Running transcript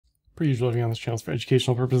Per usual, everything on this channel is for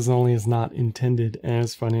educational purposes only, is not intended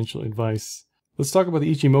as financial advice. Let's talk about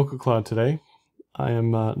the Ichimoku cloud today. I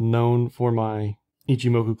am known for my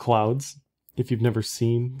Ichimoku clouds. If you've never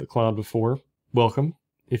seen the cloud before, welcome.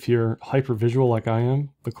 If you're hyper visual like I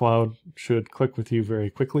am, the cloud should click with you very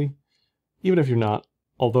quickly. Even if you're not,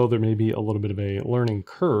 although there may be a little bit of a learning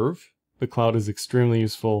curve, the cloud is extremely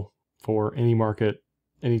useful for any market,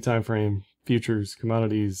 any time frame, futures,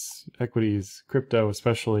 commodities, equities, crypto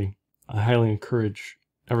especially. I highly encourage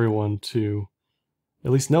everyone to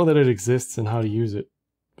at least know that it exists and how to use it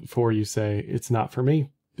before you say it's not for me,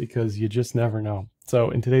 because you just never know. So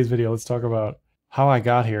in today's video, let's talk about how I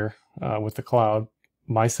got here with the cloud,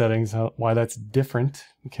 my settings, why that's different,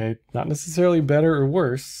 okay? Not necessarily better or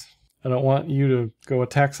worse. I don't want you to go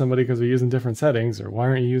attack somebody because they're using different settings, or why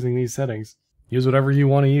aren't you using these settings? Use whatever you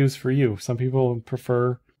want to use for you. Some people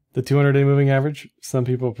prefer the 200-day moving average. Some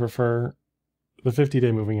people prefer the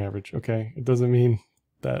 50-day moving average, okay? It doesn't mean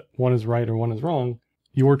that one is right or one is wrong.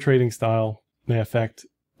 Your trading style may affect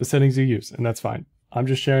the settings you use, and that's fine. I'm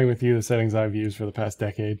just sharing with you the settings I've used for the past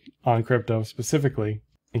decade on crypto specifically,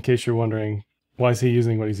 in case you're wondering, why is he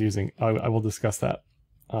using what he's using? I will discuss that.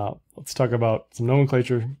 Let's talk about some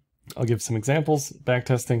nomenclature. I'll give some examples, back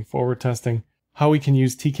testing, forward testing, how we can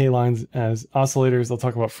use TK lines as oscillators. I'll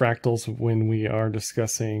talk about fractals when we are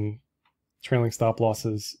discussing trailing stop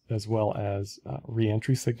losses, as well as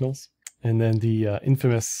re-entry signals. And then the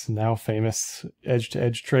infamous, now famous,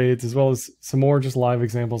 edge-to-edge trades, as well as some more just live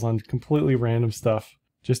examples on completely random stuff,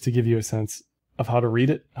 just to give you a sense of how to read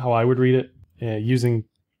it, how I would read it, using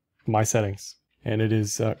my settings. And it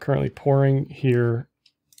is currently pouring here.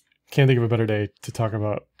 Can't think of a better day to talk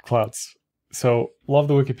about clouds. So love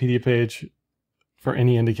the Wikipedia page for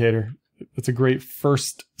any indicator. It's a great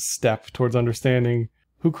first step towards understanding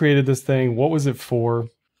who created this thing, what was it for. I'm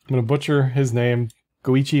going to butcher his name.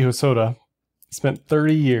 Goichi Hosoda spent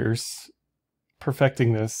 30 years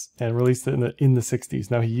perfecting this and released it in the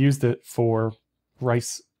 60s. Now he used it for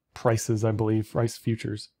rice prices, I believe, rice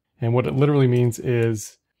futures. And what it literally means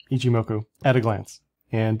is Ichimoku at a glance.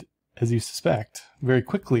 And as you suspect, very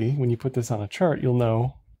quickly, when you put this on a chart, you'll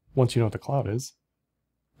know, once you know what the cloud is,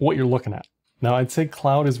 what you're looking at. Now, I'd say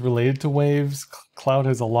cloud is related to waves. Cloud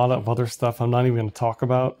has a lot of other stuff I'm not even going to talk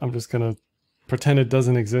about. I'm just going to pretend it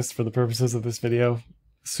doesn't exist for the purposes of this video.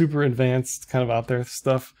 Super advanced, kind of out there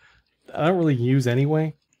stuff I don't really use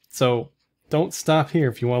anyway. So don't stop here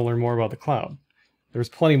if you want to learn more about the cloud. There's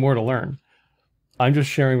plenty more to learn. I'm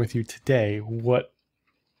just sharing with you today what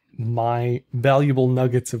my valuable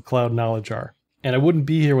nuggets of cloud knowledge are. And I wouldn't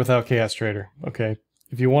be here without Chaos Trader, okay?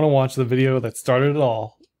 If you want to watch the video that started it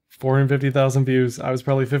all, 450,000 views, I was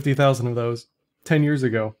probably 50,000 of those 10 years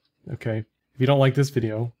ago, okay? If you don't like this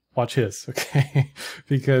video, watch his, okay?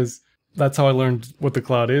 Because that's how I learned what the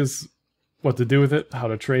cloud is, what to do with it, how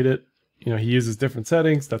to trade it. You know, he uses different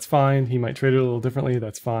settings, that's fine. He might trade it a little differently,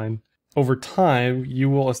 that's fine. Over time,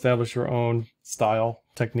 you will establish your own style,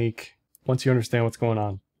 technique, once you understand what's going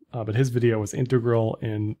on. But his video was integral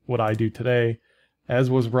in what I do today,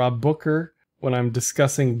 as was Rob Booker. When I'm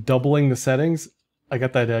discussing doubling the settings, I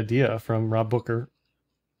got that idea from Rob Booker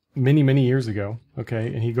many, many years ago, okay?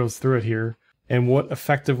 And he goes through it here. And what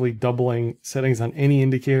effectively doubling settings on any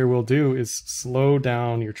indicator will do is slow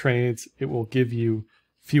down your trades. It will give you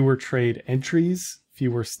fewer trade entries,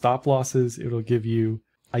 fewer stop losses. It'll give you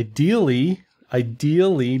ideally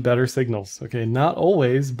better signals, okay? Not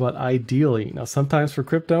always, but ideally. Now, sometimes for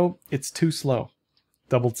crypto, it's too slow.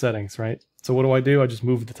 Doubled settings, right? So what do? I just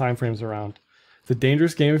move the time frames around. It's a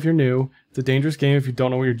dangerous game if you're new. It's a dangerous game if you don't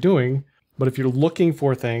know what you're doing. But if you're looking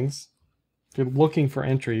for things, if you're looking for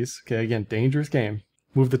entries, okay, again, dangerous game,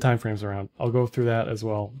 move the time frames around. I'll go through that as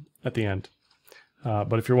well at the end.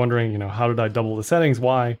 But if you're wondering, you know, how did I double the settings?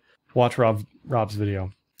 Why? Watch Rob's video.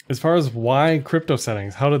 As far as why crypto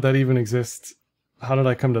settings, how did that even exist? How did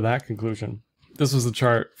I come to that conclusion? This was a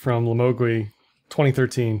chart from Lemogui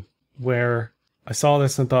 2013 where I saw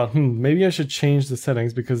this and thought, maybe I should change the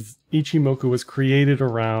settings, because Ichimoku was created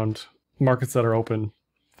around markets that are open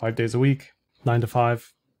 5 days a week, 9 to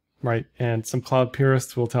 5, right? And some cloud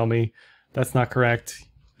purists will tell me that's not correct.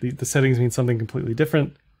 The settings mean something completely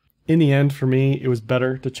different. In the end, for me, it was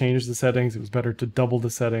better to change the settings. It was better to double the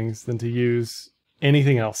settings than to use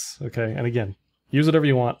anything else, okay? And again, use whatever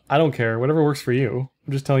you want. I don't care. Whatever works for you.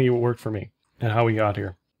 I'm just telling you what worked for me and how we got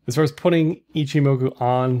here. As far as putting Ichimoku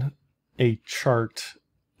on a chart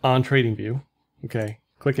on TradingView, okay,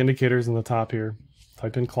 click indicators in the top here,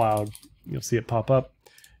 type in cloud, you'll see it pop up.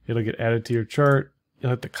 It'll get added to your chart.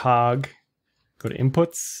 You'll hit the cog, go to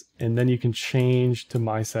inputs, and then you can change to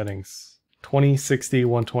my settings. 20, 60,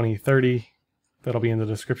 120, 30, That'll be in the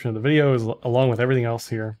description of the video along with everything else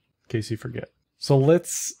here in case you forget. So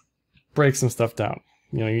let's break some stuff down.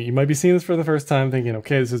 You know, you might be seeing this for the first time thinking,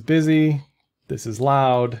 okay, this is busy, this is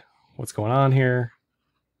loud, what's going on here?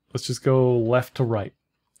 Let's just go left to right.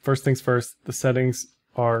 First things first, the settings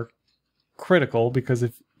are critical because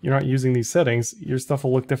if you're not using these settings, your stuff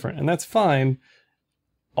will look different, and that's fine.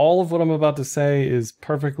 All of what I'm about to say is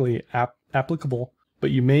perfectly applicable,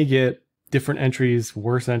 but you may get different entries,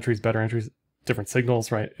 worse entries, better entries, different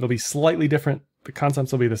signals, right? It'll be slightly different. The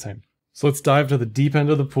concepts will be the same. So let's dive to the deep end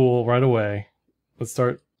of the pool right away. Let's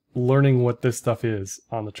start learning what this stuff is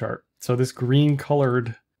on the chart. So this green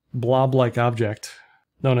colored blob-like object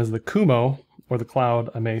known as the Kumo, or the cloud,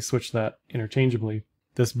 I may switch that interchangeably.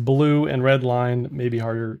 This blue and red line may be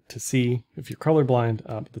harder to see if you're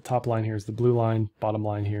colorblind. The top line here is the blue line, bottom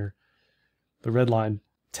line here, the red line.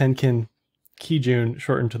 Tenkin Kijun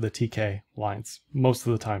shortened to the TK lines most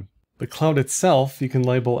of the time. The cloud itself you can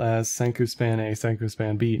label as Senku Span A, Senku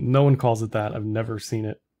Span B. No one calls it that. I've never seen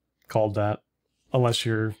it called that unless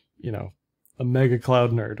you're, you know, a mega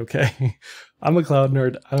cloud nerd, okay? I'm a cloud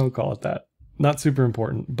nerd. I don't call it that. Not super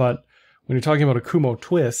important, but when you're talking about a Kumo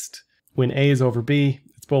twist, when A is over B,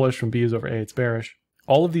 it's bullish. When B is over A, it's bearish.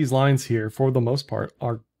 All of these lines here, for the most part,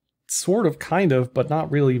 are sort of, kind of, but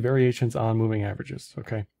not really variations on moving averages,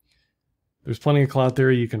 okay? There's plenty of cloud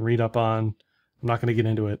theory you can read up on. I'm not going to get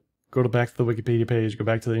into it. Go back to the Wikipedia page, go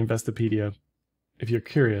back to the Investopedia if you're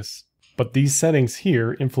curious. But these settings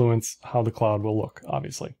here influence how the cloud will look,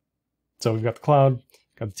 obviously. So we've got the cloud,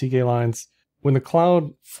 got the TK lines. When the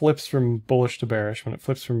cloud flips from bullish to bearish, when it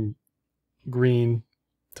flips from green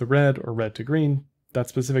to red or red to green, that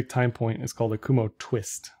specific time point is called a Kumo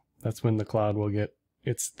twist. That's when the cloud will get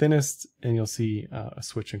its thinnest, and you'll see a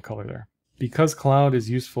switch in color there. Because cloud is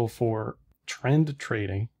useful for trend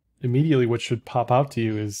trading, immediately what should pop out to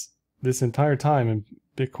you is this entire time in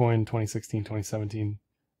Bitcoin 2016, 2017,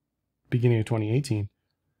 beginning of 2018,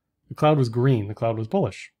 the cloud was green, the cloud was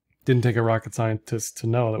bullish. Didn't take a rocket scientist to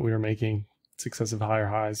know that we were making successive higher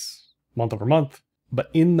highs month over month. But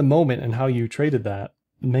in the moment and how you traded that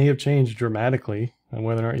may have changed dramatically on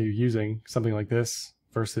whether or not you're using something like this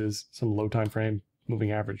versus some low time frame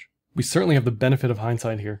moving average. We certainly have the benefit of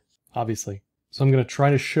hindsight here, obviously. So I'm going to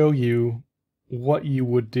try to show you what you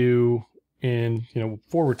would do in, you know,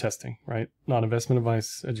 forward testing, right? Not investment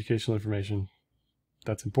advice, educational information.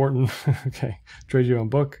 That's important. Okay. Trade your own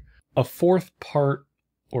book. A fourth part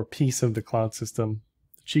or piece of the cloud system,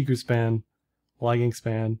 the Chiku span, lagging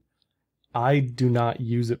span. I do not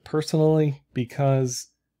use it personally because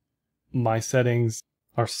my settings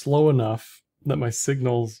are slow enough that my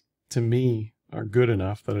signals to me are good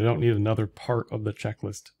enough that I don't need another part of the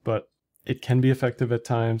checklist. But it can be effective at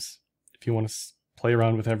times. If you want to play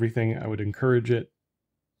around with everything, I would encourage it.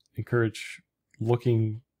 Encourage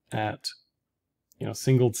looking at, you know,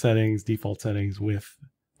 singled settings, default settings with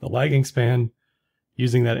the lagging span,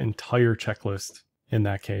 using that entire checklist in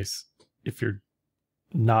that case, if you're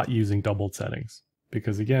not using doubled settings.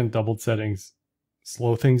 Because again, doubled settings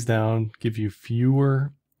slow things down, give you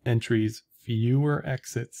fewer entries, fewer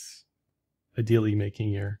exits, ideally making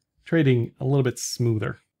your trading a little bit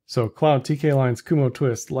smoother. So cloud, TK lines, Kumo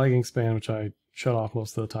twist, lagging span, which I shut off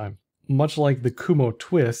most of the time. Much like the Kumo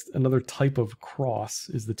twist, another type of cross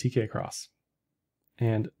is the TK cross.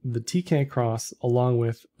 And the TK cross, along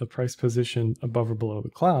with the price position above or below the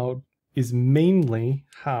cloud, is mainly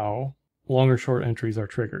how long or short entries are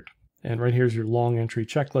triggered. And right here's your long entry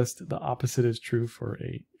checklist. The opposite is true for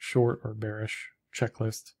a short or bearish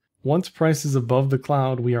checklist. Once price is above the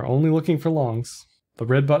cloud, we are only looking for longs. The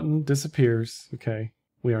red button disappears, okay?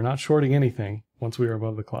 We are not shorting anything once we are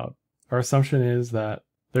above the cloud. Our assumption is that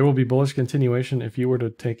there will be bullish continuation if you were to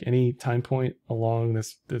take any time point along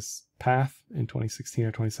this path in 2016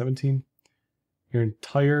 or 2017. Your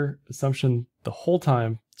entire assumption the whole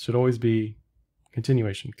time should always be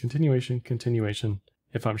continuation, continuation, continuation.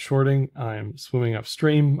 If I'm shorting, I'm swimming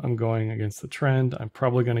upstream, I'm going against the trend, I'm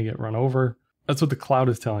probably going to get run over. That's what the cloud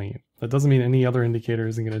is telling you. That doesn't mean any other indicator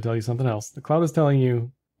isn't going to tell you something else. The cloud is telling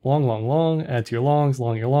you long, long, long, add to your longs,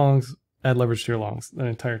 long your longs, add leverage to your longs that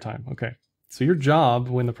entire time. Okay. So your job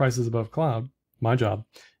when the price is above cloud, my job,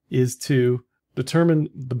 is to determine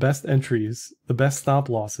the best entries, the best stop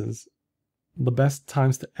losses, the best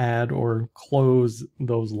times to add or close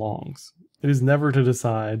those longs. It is never to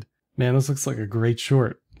decide, man, this looks like a great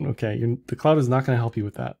short. Okay, the cloud is not going to help you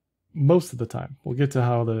with that most of the time. We'll get to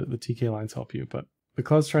how the TK lines help you, but the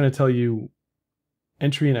cloud's trying to tell you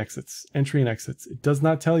entry and exits, entry and exits. It does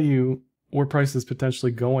not tell you where price is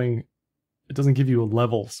potentially going. It doesn't give you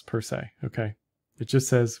levels per se, okay? It just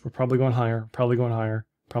says we're probably going higher, probably going higher,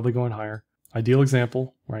 probably going higher. Ideal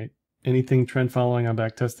example, right? Anything trend following on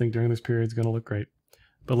back testing during this period is going to look great.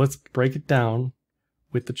 But let's break it down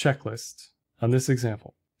with the checklist on this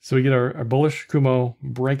example. So we get our bullish Kumo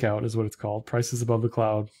breakout is what it's called. Price is above the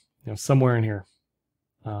cloud, somewhere in here.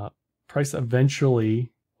 Price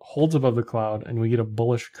eventually holds above the cloud and we get a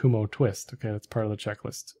bullish Kumo twist. Okay, that's part of the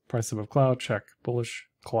checklist. Price above cloud, check. Bullish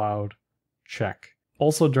cloud, check.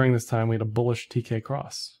 Also during this time, we had a bullish TK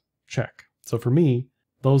cross, check. So for me,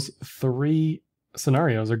 those 3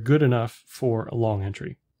 scenarios are good enough for a long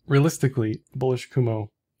entry. Realistically, bullish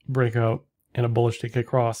Kumo breakout and a bullish TK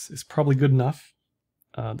cross is probably good enough.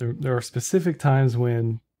 There are specific times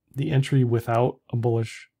when the entry without a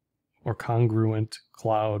bullish or congruent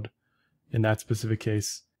cloud, in that specific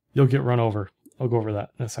case, you'll get run over. I'll go over that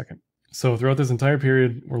in a second. So throughout this entire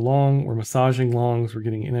period, we're long, we're massaging longs, we're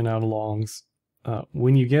getting in and out of longs.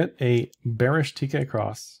 When you get a bearish TK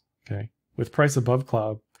cross, okay, with price above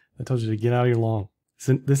cloud, that tells you to get out of your long.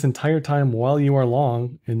 This entire time while you are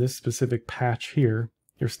long in this specific patch here,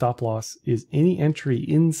 your stop loss is any entry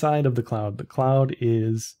inside of the cloud. The cloud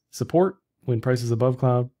is support when price is above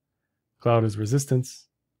cloud. Cloud is resistance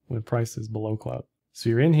when price is below cloud. So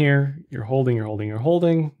you're in here, you're holding,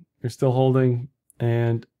 you're still holding,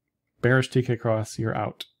 and bearish TK cross, you're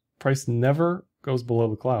out. Price never goes below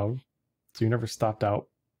the cloud, so you're never stopped out.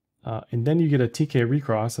 And then you get a TK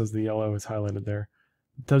recross, as the yellow is highlighted there.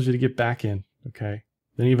 It tells you to get back in, okay?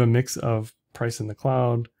 Then you have a mix of price in the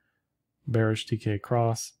cloud, bearish TK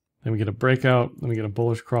cross, then we get a breakout, then we get a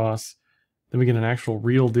bullish cross, then we get an actual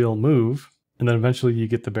real deal move, and then eventually you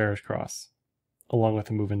get the bearish cross, along with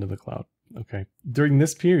a move into the cloud, okay? During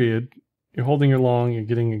this period, you're holding your long, you're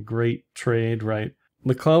getting a great trade, right?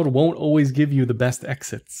 The cloud won't always give you the best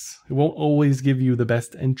exits. It won't always give you the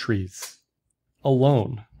best entries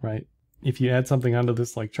alone, right? If you add something onto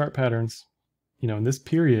this like chart patterns, in this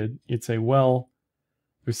period, you'd say, well,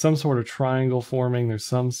 there's some sort of triangle forming. There's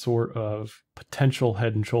some sort of potential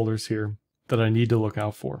head and shoulders here that I need to look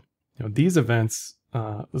out for. These events,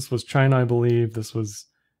 this was China, I believe. This was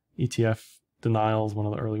ETF denials, one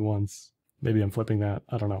of the early ones. Maybe I'm flipping that.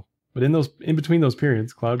 I don't know. But in between those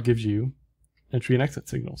periods, cloud gives you entry and exit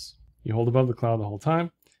signals. You hold above the cloud the whole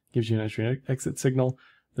time, gives you an entry and exit signal.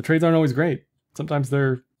 The trades aren't always great. Sometimes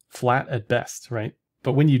they're flat at best, right?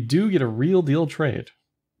 But when you do get a real deal trade,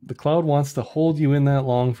 the cloud wants to hold you in that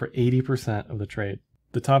long for 80% of the trade.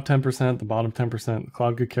 The top 10%, the bottom 10%, the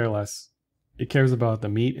cloud could care less. It cares about the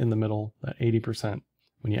meat in the middle, that 80%,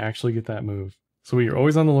 when you actually get that move. So what you're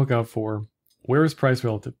always on the lookout for, where is price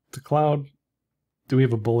relative to cloud? Do we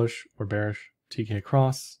have a bullish or bearish TK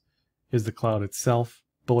cross? Is the cloud itself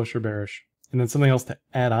bullish or bearish? And then something else to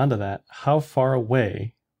add on to that, how far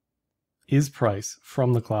away is price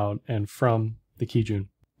from the cloud and from the Kijun?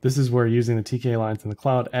 This is where using the TK lines in the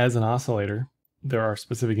cloud as an oscillator, there are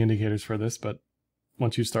specific indicators for this, but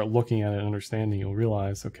once you start looking at it and understanding, you'll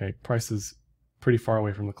realize, okay, price is pretty far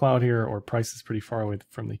away from the cloud here, or price is pretty far away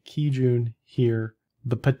from the Kijun here.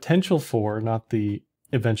 The potential for, not the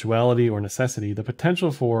eventuality or necessity, the potential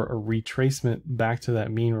for a retracement back to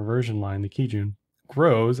that mean reversion line, the Kijun,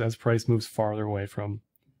 grows as price moves farther away from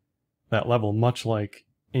that level, much like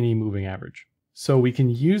any moving average. So we can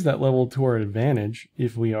use that level to our advantage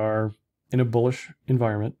if we are in a bullish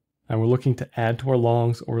environment and we're looking to add to our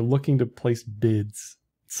longs or we're looking to place bids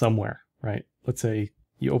somewhere, right? Let's say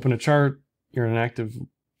you open a chart, you're in an active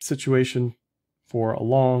situation for a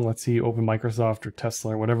long, let's say you open Microsoft or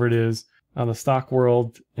Tesla or whatever it is on the stock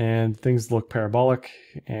world, and things look parabolic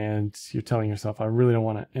and you're telling yourself, I really don't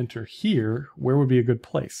want to enter here. Where would be a good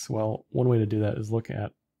place? Well, one way to do that is look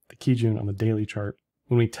at the Kijun on the daily chart.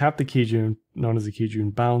 When we tap the Kijun, known as the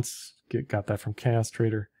Kijun bounce, got that from Chaos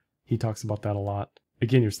Trader. He talks about that a lot.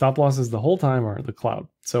 Again, your stop losses the whole time are the cloud.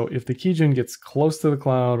 So if the Kijun gets close to the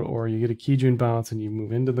cloud or you get a Kijun bounce and you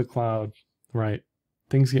move into the cloud, right,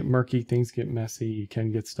 things get murky, things get messy, you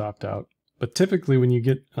can get stopped out. But typically when you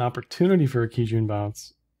get an opportunity for a Kijun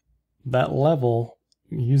bounce, that level,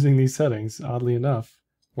 using these settings, oddly enough,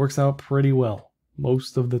 works out pretty well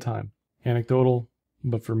most of the time. Anecdotal,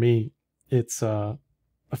 but for me, it's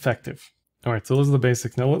effective. All right, so those are the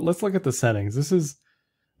basics. Now let's look at the settings. This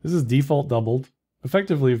is default doubled.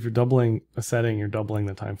 Effectively, if you're doubling a setting, you're doubling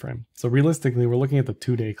the time frame. So realistically, we're looking at the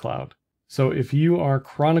 2-day cloud. So if you are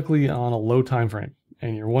chronically on a low time frame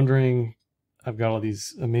and you're wondering, I've got all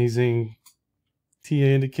these amazing TA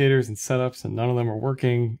indicators and setups and none of them are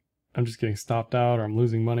working, I'm just getting stopped out or I'm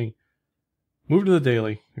losing money, move to the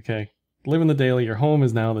daily, okay? Live in the daily. Your home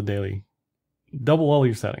is now the daily. Double all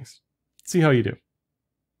your settings. See how you do.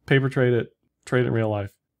 Paper trade it in real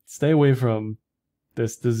life. Stay away from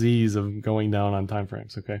this disease of going down on time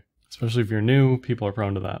frames, okay? Especially if you're new, people are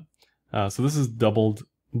prone to that. So this is doubled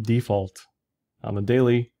default on the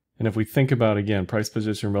daily. And if we think about, again, price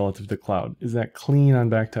position relative to cloud, is that clean on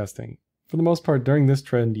backtesting? For the most part, during this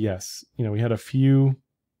trend, yes. We had a few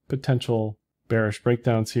potential bearish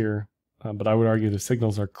breakdowns here, but I would argue the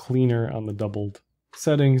signals are cleaner on the doubled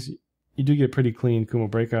settings. You do get pretty clean Kumo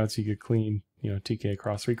breakouts. You get clean, TK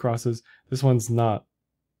cross recrosses. This one's not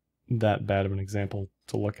that bad of an example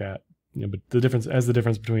to look at. But the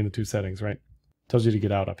difference between the two settings, right? Tells you to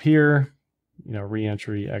get out up here,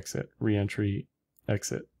 re-entry, exit, re-entry,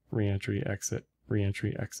 exit, re-entry, exit,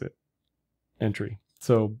 re-entry, exit, entry.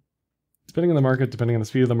 So depending on the market, depending on the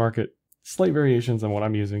speed of the market, slight variations on what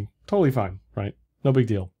I'm using, totally fine, right? No big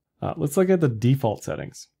deal. Let's look at the default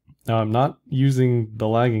settings. Now I'm not using the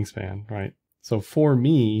lagging span, right? So for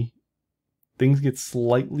me, things get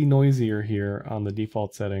slightly noisier here on the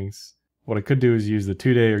default settings. What I could do is use the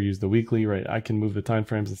 2-day or use the weekly, right? I can move the time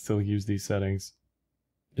frames and still use these settings.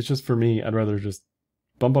 It's just for me, I'd rather just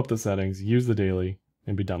bump up the settings, use the daily,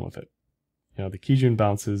 and be done with it. The Kijun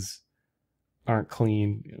bounces aren't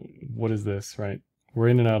clean. What is this, right? We're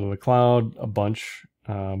in and out of the cloud a bunch.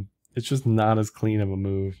 It's just not as clean of a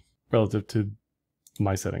move relative to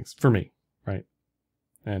my settings for me, right?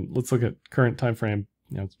 And let's look at current time frame.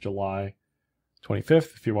 It's July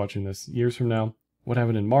 25th. If you're watching this years from now, what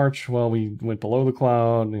happened in March? Well, we went below the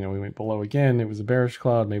cloud. We went below again. It was a bearish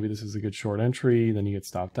cloud. Maybe this is a good short entry. Then you get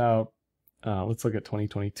stopped out. Let's look at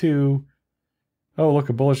 2022. Oh, look,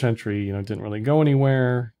 a bullish entry. Didn't really go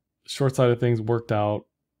anywhere. Short side of things worked out.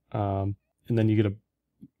 And then you get a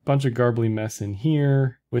bunch of garbly mess in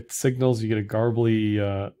here with signals. You get a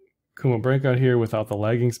garbly Kumo breakout here without the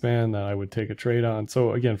lagging span that I would take a trade on.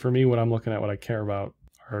 So again, for me, what I'm looking at, what I care about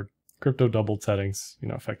are crypto doubled settings,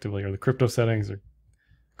 effectively, or the crypto settings or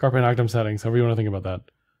Carpe Noctem settings, however you want to think about that.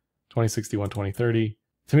 2061, 2030.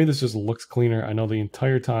 To me, this just looks cleaner. I know the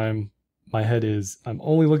entire time my head is, I'm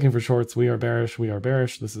only looking for shorts. We are bearish. We are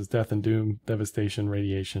bearish. This is death and doom, devastation,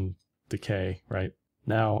 radiation, decay, right?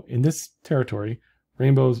 Now, in this territory,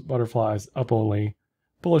 rainbows, butterflies, up only,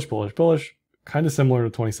 bullish, bullish, bullish, kind of similar to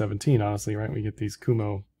 2017, honestly, right? We get these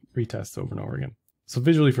Kumo retests over and over again. So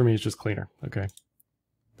visually for me, it's just cleaner, okay?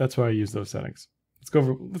 That's why I use those settings.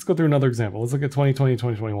 Let's go through another example. Let's look at 2020,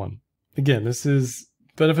 2021. Again, this is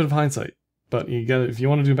benefit of hindsight, but if you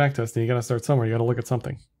want to do backtesting, you got to start somewhere. You got to look at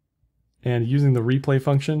something. And using the replay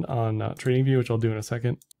function on TradingView, which I'll do in a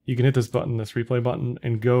second, you can hit this button, this replay button,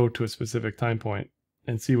 and go to a specific time point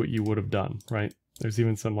and see what you would have done, right? There's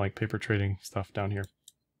even some like paper trading stuff down here.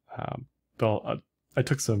 But I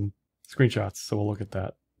took some screenshots, so we'll look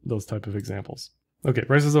at those type of examples. Okay,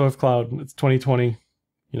 prices of cloud, it's 2020.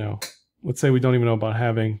 Let's say we don't even know about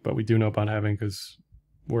halving, but we do know about halving because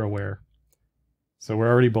we're aware. So we're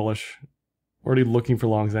already bullish. We're already looking for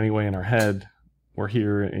longs anyway in our head. We're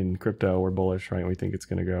here in crypto, we're bullish, right? We think it's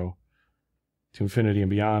going to go to infinity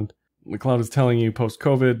and beyond. The cloud is telling you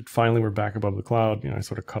post-COVID, finally we're back above the cloud. I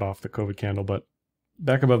sort of cut off the COVID candle, but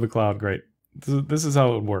back above the cloud, great. This is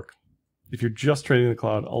how it would work. If you're just trading the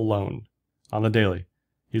cloud alone on the daily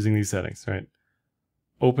using these settings, right?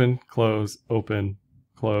 Open, close, open,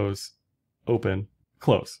 close, open,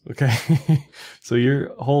 close, okay? So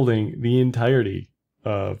you're holding the entirety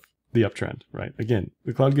of the uptrend, right? Again,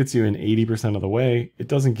 the cloud gets you in 80% of the way. It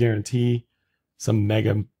doesn't guarantee some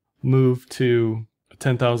mega move to a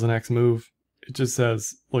 10,000x move. It just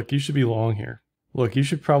says, look, you should be long here. Look, you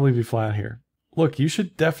should probably be flat here. Look, you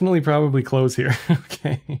should definitely probably close here,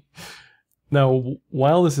 okay? Now,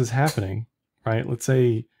 while this is happening, right, let's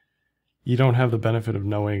say you don't have the benefit of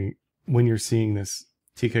knowing when you're seeing this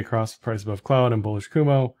TK cross price above cloud and bullish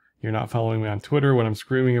Kumo. You're not following me on Twitter when I'm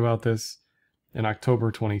screaming about this in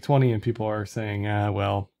October 2020, and people are saying,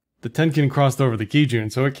 well, the Tenkin crossed over the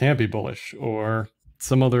Kijun, so it can't be bullish, or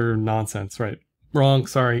some other nonsense, right? Wrong,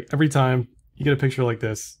 sorry. Every time you get a picture like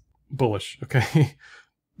this, bullish, okay?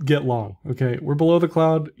 Get long, okay? We're below the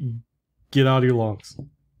cloud, get out of your longs.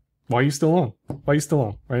 Why are you still long? Why are you still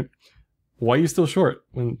long, right? Why are you still short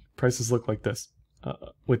when prices look like this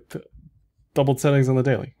with doubled settings on the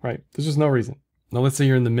daily, right? There's just no reason. Now, let's say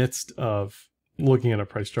you're in the midst of looking at a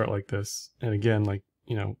price chart like this, and again, like,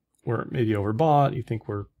 we're maybe overbought, you think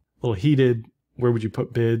we're a little heated, where would you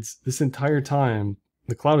put bids? This entire time,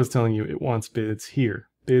 the cloud is telling you it wants bids here.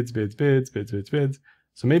 Bids, bids, bids, bids, bids, bids.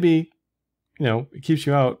 So maybe, it keeps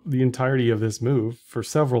you out the entirety of this move for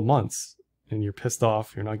several months, and you're pissed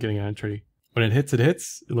off, you're not getting an entry. When it hits,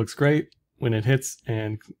 it looks great. When it hits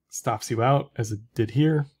and stops you out, as it did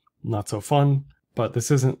here, not so fun. But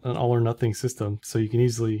this isn't an all or nothing system, so you can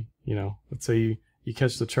easily, let's say you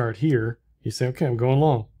catch the chart here, you say, okay, I'm going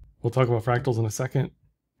long. We'll talk about fractals in a second.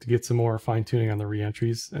 to get some more fine tuning on the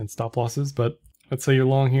re-entries and stop losses. But let's say you're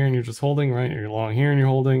long here and you're just holding, right? Or you're long here and you're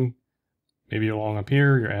holding. Maybe you're long up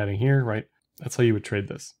here, you're adding here, right? That's how you would trade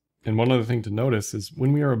this. And one other thing to notice is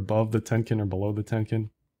when we are above the Tenkin or below the Tenkin,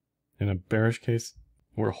 in a bearish case,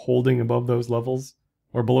 we're holding above those levels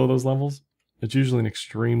or below those levels, it's usually an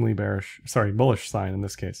extremely bullish sign in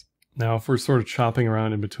this case. Now, if we're sort of chopping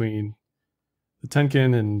around in between the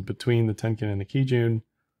Tenkin and between the Tenkin and the Kijun,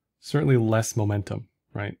 certainly less momentum,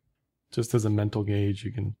 right? Just as a mental gauge,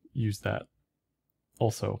 you can use that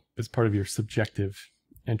also as part of your subjective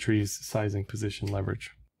entries, sizing, position,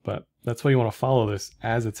 leverage. But that's why you want to follow this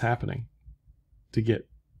as it's happening to get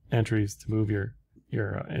entries to move your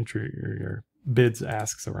bids,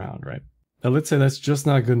 asks around, right? Now let's say that's just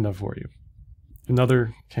not good enough for you.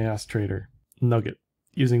 Another chaos trader nugget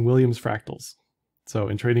using Williams fractals. So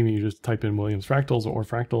in TradingView, you just type in Williams fractals or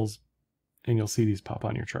fractals and you'll see these pop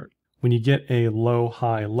on your chart. When you get a low,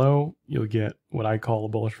 high, low, you'll get what I call a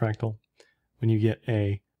bullish fractal. When you get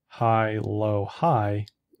a high, low, high,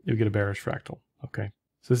 you'll get a bearish fractal. Okay,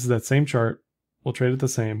 so this is that same chart. We'll trade it the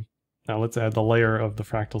same. Now let's add the layer of the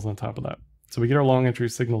fractals on top of that. So we get our long entry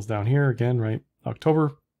signals down here again, right? October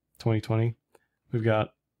 2020. We've got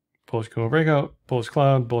bullish Kumo breakout, bullish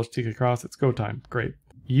cloud, bullish TK cross. It's go time. Great.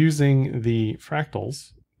 Using the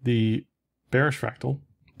fractals, the bearish fractal,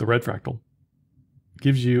 the red fractal,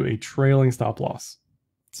 gives you a trailing stop loss.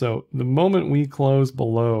 So the moment we close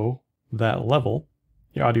below that level,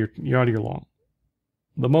 you're out of your long.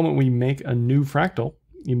 The moment we make a new fractal,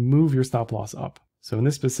 you move your stop loss up. So in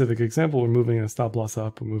this specific example, we're moving the stop loss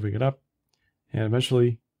up, we're moving it up, and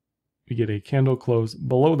eventually we get a candle close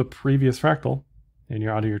below the previous fractal, and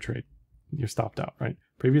you're out of your trade. You're stopped out, right?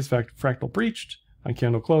 Previous fractal breached, on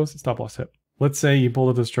candle close, stop loss hit. Let's say you pulled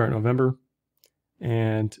up this chart in November,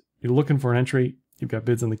 and you're looking for an entry. You've got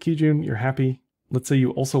bids on the Kijun, you're happy. Let's say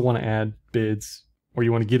you also want to add bids, or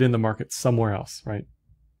you want to get in the market somewhere else, right?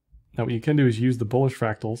 Now what you can do is use the bullish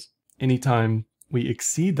fractals. Anytime we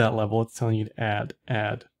exceed that level, it's telling you to add,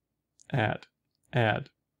 add.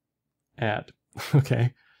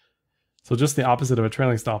 Okay, so just the opposite of a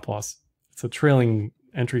trailing stop loss. It's a trailing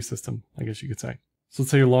entry system, I guess you could say. So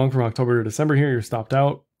let's say you're long from October to December here, you're stopped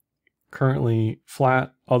out, currently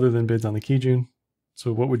flat other than bids on the Kijun.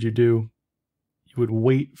 So what would you do? You would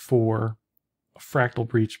wait for a fractal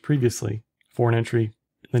breach previously for an entry,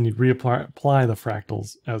 and then you'd reapply the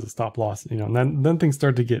fractals as a stop loss, and then things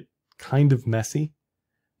start to get kind of messy,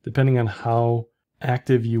 depending on how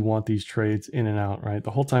active you want these trades in and out, right?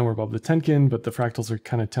 The whole time we're above the Tenkin, but the fractals are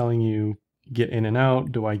kind of telling you, get in and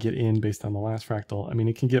out. Do I get in based on the last fractal? I mean,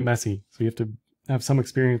 it can get messy, so you have to have some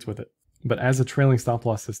experience with it. But as a trailing stop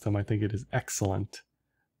loss system, I think it is excellent,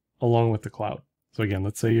 along with the cloud. So again,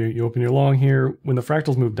 let's say you open your long here. When the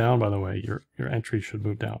fractals move down, by the way, your entry should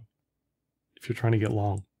move down if you're trying to get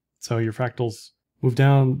long. So your fractals move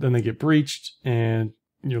down, then they get breached, and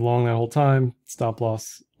you're long that whole time, stop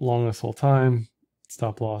loss, long this whole time,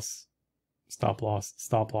 stop loss, stop loss,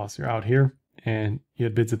 stop loss. You're out here, and you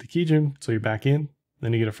had bids at the Kijun, so you're back in,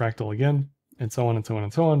 then you get a fractal again, and so on and so on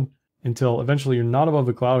and so on, until eventually you're not above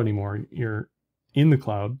the cloud anymore. You're in the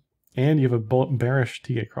cloud, and you have a bearish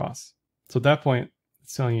TK cross. So at that point,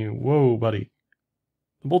 it's telling you, whoa, buddy,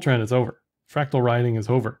 the bull trend is over. Fractal riding is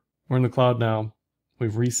over. We're in the cloud now.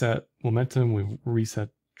 We've reset momentum. We've reset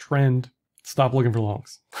trend. Stop looking for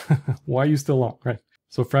longs. Why are you still long, right?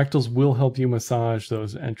 So fractals will help you massage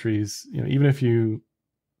those entries, even if you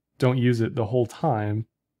don't use it the whole time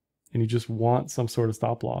and you just want some sort of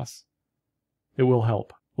stop loss, it will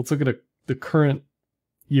help. Let's look at the current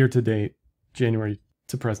year to date, January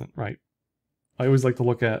to present, right? I always like to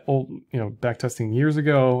look at back testing years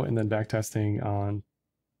ago and then back testing on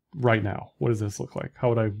right now. What does this look like? How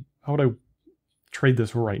would I trade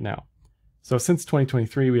this right now? So since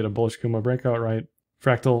 2023, we had a bullish Kumo breakout, right?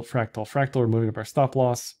 Fractal, fractal, fractal. We're moving up our stop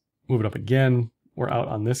loss, move it up again. We're out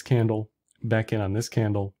on this candle, back in on this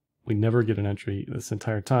candle. We never get an entry this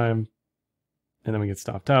entire time. And then we get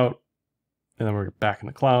stopped out. And then we're back in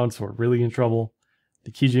the cloud, so we're really in trouble.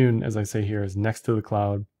 The Kijun, as I say here, is next to the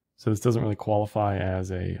cloud. So this doesn't really qualify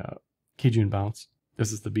as a Kijun bounce.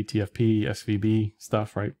 This is the BTFP, SVB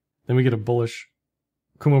stuff, right? Then we get a bullish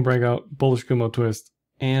Kumo breakout, bullish Kumo twist,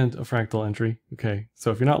 and a fractal entry. Okay,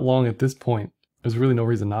 so if you're not long at this point, there's really no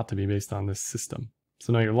reason not to be based on this system.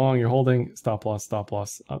 So now you're long, you're holding, stop loss, stop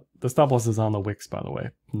loss. The stop loss is on the wicks, by the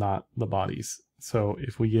way, not the bodies. So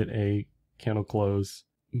if we get a candle close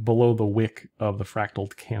below the wick of the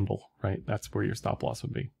fractal candle, right, that's where your stop loss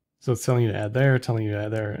would be. So it's telling you to add there, telling you to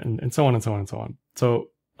add there, and so on and so on and so on. So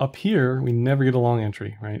up here, we never get a long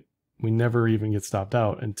entry, right? We never even get stopped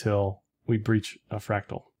out until we breach a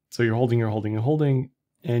fractal. So you're holding,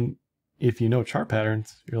 and if you know chart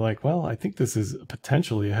patterns, you're like, well, I think this is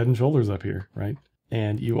potentially a head and shoulders up here, right?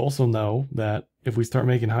 And you also know that if we start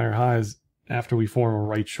making higher highs after we form a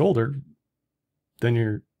right shoulder, then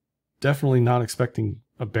you're definitely not expecting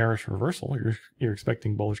a bearish reversal. You're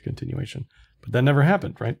expecting bullish continuation. But that never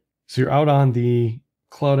happened, right? So you're out on the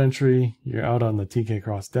cloud entry, you're out on the TK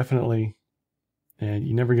cross definitely, and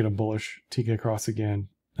you never get a bullish TK cross again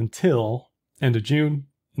until end of June.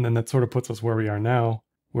 And then that sort of puts us where we are now,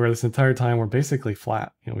 where this entire time we're basically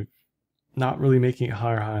flat. We're not really making a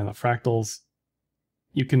higher high on the fractals.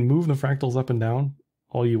 You can move the fractals up and down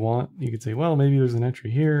all you want. You could say, well, maybe there's an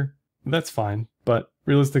entry here. That's fine. But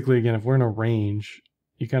realistically, again, if we're in a range,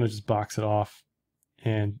 you kind of just box it off.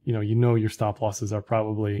 And you know your stop losses are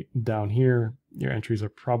probably down here. Your entries are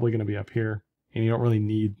probably going to be up here. And you don't really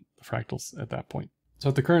need the fractals at that point. So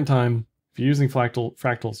at the current time, if you're using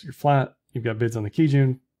fractals, you're flat. You've got bids on the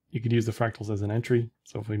Kijun. You could use the fractals as an entry.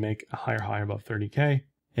 So if we make a higher high above 30K,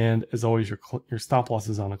 and as always, your stop loss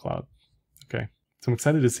is on the cloud. Okay. So I'm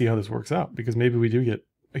excited to see how this works out, because maybe we do get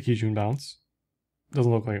a Kijun bounce.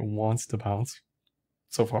 Doesn't look like it wants to bounce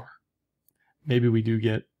so far. Maybe we do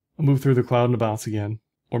get a move through the cloud and a bounce again,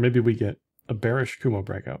 or maybe we get a bearish Kumo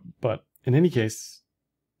breakout. But in any case,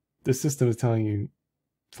 this system is telling you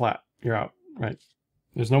flat, you're out, right?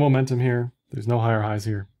 There's no momentum here. There's no higher highs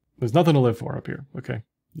here. There's nothing to live for up here, okay?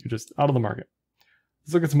 You're just out of the market.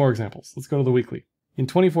 Let's look at some more examples. Let's go to the weekly. In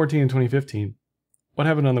 2014 and 2015, what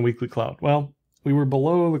happened on the weekly cloud? Well, we were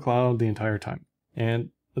below the cloud the entire time. And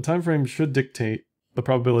the time frame should dictate the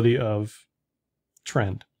probability of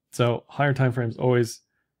trend. So higher time frames always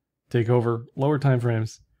take over lower time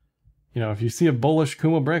frames. If you see a bullish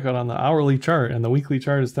Kumo breakout on the hourly chart and the weekly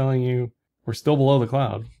chart is telling you we're still below the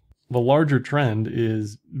cloud, the larger trend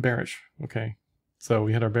is bearish, okay? So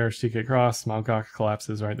we had our bearish TK cross, Mt. Gox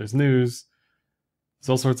collapses, right? There's news. There's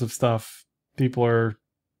all sorts of stuff. People are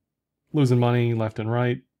losing money left and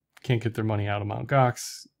right. Can't get their money out of Mt.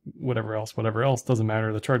 Gox. Whatever else, doesn't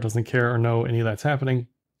matter. The chart doesn't care or know any of that's happening.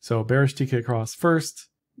 So bearish TK cross first,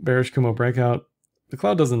 bearish Kumo breakout. The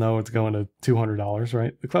cloud doesn't know it's going to $200,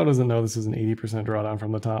 right? The cloud doesn't know this is an 80% drawdown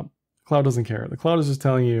from the top. The cloud doesn't care. The cloud is just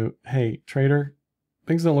telling you, hey, trader,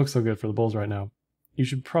 things don't look so good for the bulls right now. You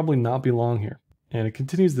should probably not be long here. And it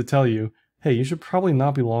continues to tell you, hey, you should probably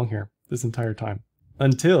not be long here this entire time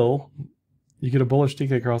until you get a bullish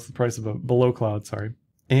TK across the price of a below cloud,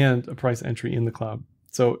 and a price entry in the cloud.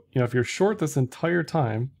 So, if you're short this entire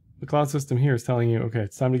time, the cloud system here is telling you, okay,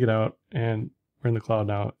 it's time to get out, and we're in the cloud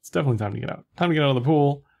now. It's definitely time to get out. Time to get out of the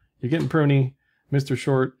pool. You're getting pruny, Mr.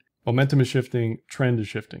 Short. Momentum is shifting. Trend is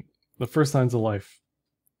shifting. The first signs of life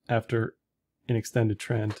after an extended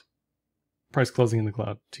trend. Price closing in the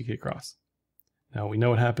cloud, TK cross. Now, we know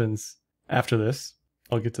what happens after this.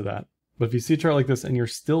 I'll get to that. But if you see a chart like this and you're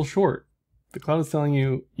still short, the cloud is telling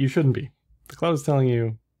you you shouldn't be. The cloud is telling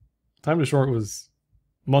you time to short was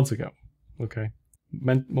months ago, okay?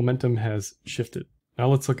 Momentum has shifted. Now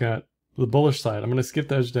let's look at the bullish side. I'm going to skip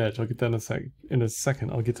the edge to edge. I'll get that in a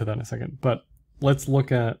second. I'll get to that in a second. But let's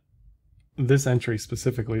look at this entry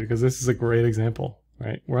specifically, because this is a great example,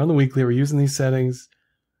 right? We're on the weekly. We're using these settings.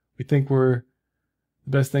 We think we're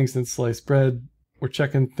the best thing since sliced bread. We're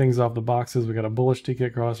checking things off the boxes. We got a bullish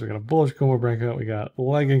TK cross. We got a bullish Kumo breakout. We got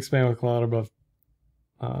lagging span with cloud above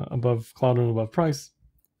cloud and above price.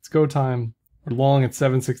 It's go time. We're long at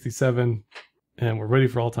 767 and we're ready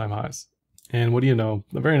for all-time highs. And what do you know?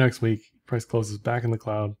 The very next week, price closes back in the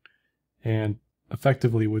cloud and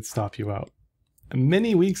effectively would stop you out. And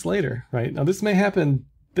many weeks later, right? Now this may happen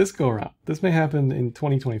this go around. This may happen in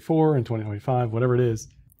 2024 and 2025, whatever it is.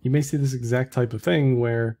 You may see this exact type of thing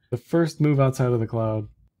where the first move outside of the cloud,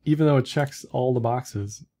 even though it checks all the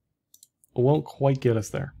boxes, it won't quite get us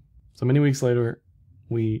there. So many weeks later,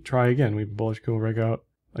 we try again. We have a bullish Kumo breakout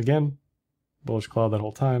again, bullish cloud that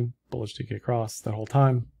whole time, bullish TK cross that whole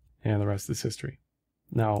time, and the rest is history.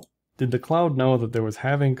 Now, did the cloud know that there was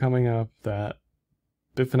halving coming up, that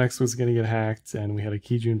Bitfinex was going to get hacked, and we had a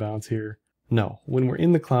Kijun bounce here? No. When we're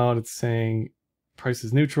in the cloud, it's saying price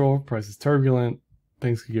is neutral, price is turbulent,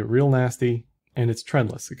 things could get real nasty, and it's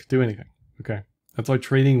trendless. It could do anything, okay? That's why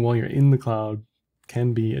trading while you're in the cloud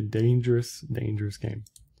can be a dangerous, dangerous game.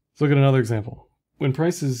 Let's look at another example. When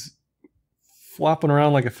price is flopping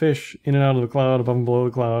around like a fish in and out of the cloud, above and below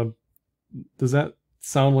the cloud, does that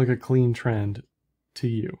sound like a clean trend to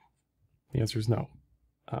you? The answer is no.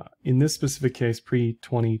 In this specific case,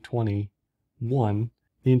 pre-2021,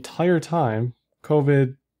 the entire time,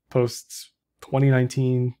 COVID, posts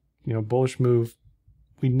 2019, bullish move,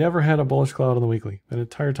 we never had a bullish cloud on the weekly that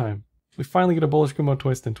entire time. We finally get a bullish Kumo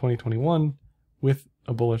twist in 2021 with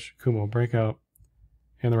a bullish Kumo breakout,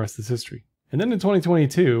 and the rest is history. And then in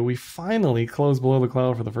 2022, we finally closed below the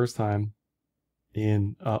cloud for the first time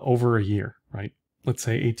in over a year, right? Let's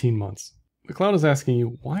say 18 months. The cloud is asking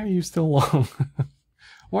you, why are you still long?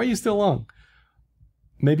 Why are you still long?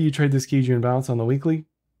 Maybe you trade this Kijun bounce on the weekly.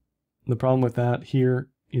 The problem with that here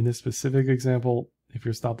in this specific example, if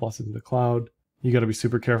your stop loss is in the cloud, you got to be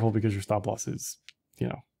super careful because your stop loss is,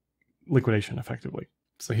 liquidation effectively.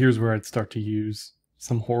 So here's where I'd start to use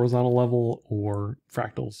some horizontal level or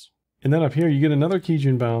fractals. And then up here, you get another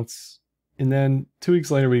Kijun bounce. And then 2 weeks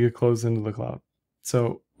later, we get closed into the cloud.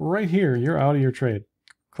 So right here, you're out of your trade.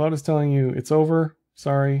 Cloud is telling you it's over.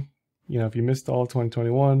 Sorry. If you missed all of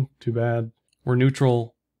 2021, too bad. We're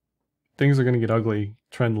neutral. Things are going to get ugly,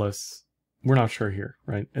 trendless. We're not sure here,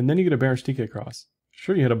 right? And then you get a bearish TK cross.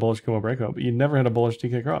 Sure, you had a bullish Kumo breakout, but you never had a bullish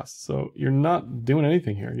TK cross. So you're not doing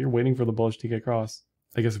anything here. You're waiting for the bullish TK cross.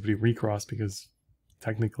 I guess it would be recross because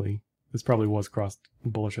technically this probably was crossed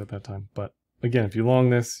bullish at that time. But again, if you long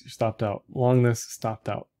this, you stopped out. Long this, stopped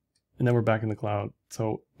out. And then we're back in the cloud.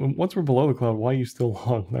 So once we're below the cloud, why are you still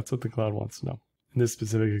long? That's what the cloud wants to know in this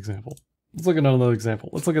specific example. Let's look at another example.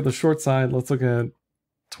 Let's look at the short side. Let's look at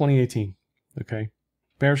 2018. Okay.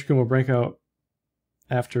 Bearish Kumo breakout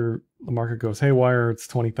after the market goes haywire. It's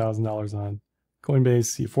 $20,000 on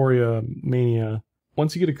Coinbase, Euphoria, Mania.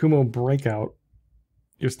 Once you get a Kumo breakout,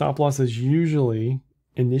 your stop loss is usually,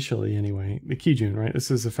 initially anyway, the Kijun, right?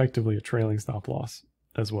 This is effectively a trailing stop loss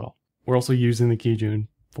as well. We're also using the Kijun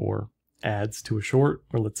for adds to a short,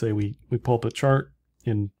 or let's say we pull up a chart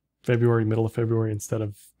in February, middle of February instead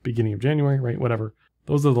of beginning of January, right? Whatever.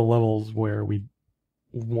 Those are the levels where we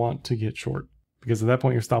want to get short because at that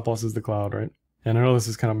point your stop loss is the cloud, right? And I know this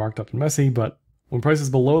is kind of marked up and messy, but when price is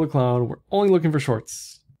below the cloud, we're only looking for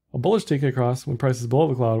shorts. A bullish TK cross, when price is below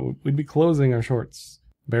the cloud, we'd be closing our shorts.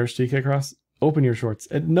 Bearish TK cross, open your shorts.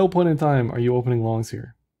 At no point in time are you opening longs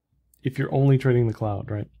here if you're only trading the cloud,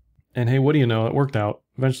 right? And hey, what do you know? It worked out.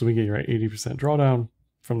 Eventually we get your 80% drawdown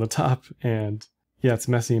from the top, and yeah, it's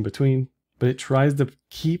messy in between, but it tries to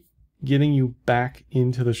keep getting you back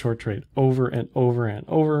into the short trade over and over and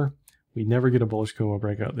over. We never get a bullish Kumo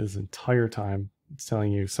breakout this entire time. It's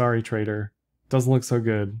telling you, sorry trader, doesn't look so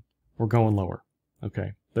good. We're going lower.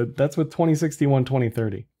 Okay, that's with 2061,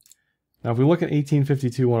 2030. Now if we look at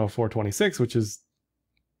 1852, 104, 26, which is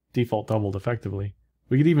default doubled effectively,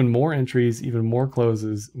 we get even more entries, even more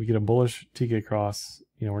closes. We get a bullish TK cross.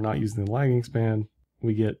 We're not using the lagging span.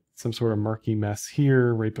 We get some sort of murky mess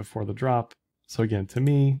here right before the drop. So again, to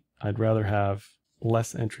me, I'd rather have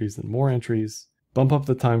less entries than more entries. Bump up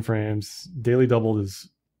the time frames. Daily doubled is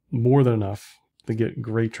more than enough to get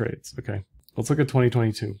great trades. Okay, let's look at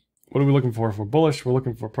 2022. What are we looking for? If we're bullish, we're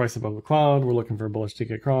looking for price above the cloud. We're looking for a bullish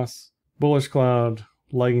TK cross. Bullish cloud,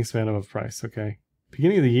 lagging span above price. Okay,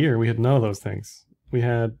 beginning of the year, we had none of those things. We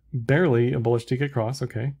had barely a bullish TK cross.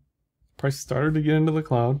 Okay, price started to get into the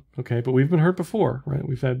cloud. Okay, but we've been hurt before, right?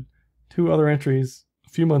 We've had 2 other entries a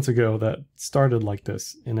few months ago that started like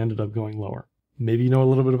this and ended up going lower. Maybe you know a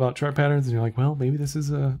little bit about chart patterns and you're like, well, maybe this is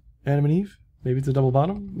a Adam and Eve. Maybe it's a double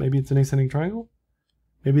bottom. Maybe it's an ascending triangle.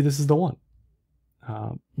 Maybe this is the one.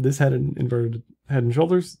 This had an inverted head and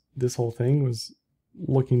shoulders. This whole thing was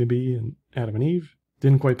looking to be an Adam and Eve.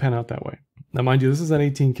 Didn't quite pan out that way. Now, mind you, this is at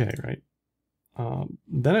 18K, right?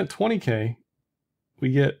 Then at 20K,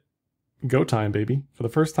 we get go time, baby. For the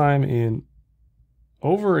first time in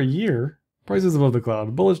over a year, prices above the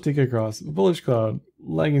cloud, bullish TK cross, bullish cloud,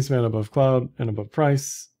 lagging span above cloud and above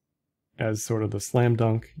price as sort of the slam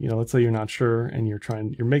dunk. Let's say you're not sure and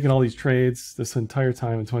you're making all these trades this entire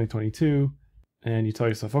time in 2022, and you tell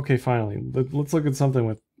yourself, okay, finally, let's look at something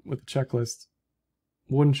with a checklist.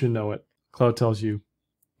 Wouldn't you know it? Cloud tells you,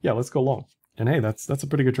 yeah, let's go long. And hey, that's a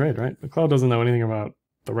pretty good trade, right? The cloud doesn't know anything about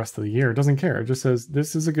the rest of the year. It doesn't care. It just says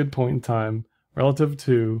this is a good point in time relative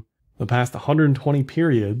to the past 120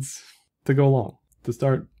 periods to go long, to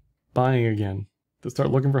start buying again, to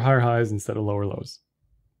start looking for higher highs instead of lower lows.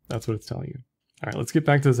 That's what it's telling you. All right, let's get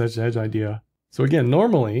back to this edge-to-edge idea. So again,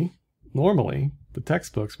 normally, the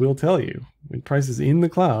textbooks will tell you when price is in the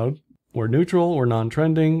cloud, we're neutral, we're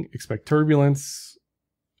non-trending, expect turbulence.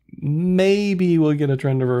 Maybe we'll get a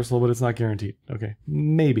trend reversal, but it's not guaranteed. Okay,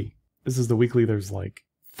 maybe. This is the weekly. There's like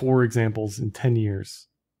 4 examples in 10 years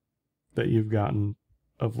that you've gotten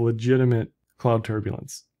of legitimate cloud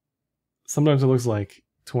turbulence. Sometimes it looks like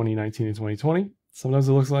 2019 and 2020. Sometimes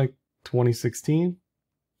it looks like 2016.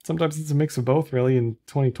 Sometimes it's a mix of both, really, in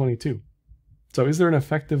 2022. So is there an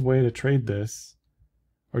effective way to trade this?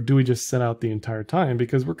 Or do we just set out the entire time?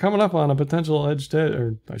 Because we're coming up on a potential edge to,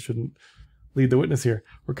 or I shouldn't lead the witness here.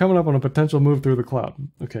 We're coming up on a potential move through the cloud.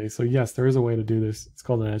 Okay, so yes, there is a way to do this. It's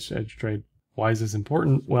called an edge-to-edge trade. Why is this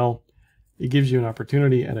important? Well, it gives you an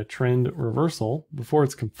opportunity at a trend reversal before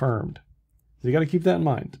it's confirmed. So you got to keep that in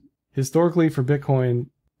mind. Historically for Bitcoin,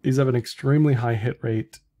 these have an extremely high hit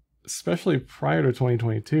rate, especially prior to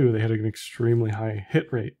 2022, they had an extremely high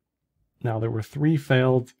hit rate. Now there were 3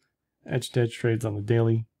 failed edge-to-edge trades on the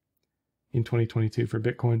daily in 2022 for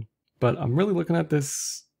Bitcoin, but I'm really looking at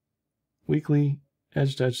this weekly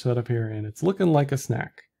edge-to-edge setup here and it's looking like a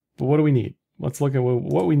snack. But what do we need? Let's look at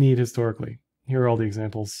what we need historically. Here are all the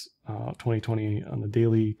examples. 2020 on the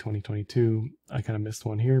daily, 2022. I kind of missed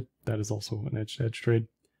one here. That is also an edge-to-edge trade.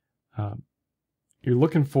 You're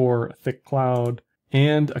looking for a thick cloud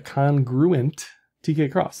and a congruent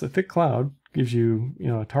TK cross. A thick cloud gives you,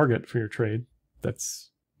 a target for your trade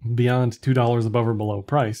that's beyond $2 above or below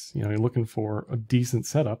price. You're looking for a decent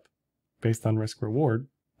setup based on risk reward.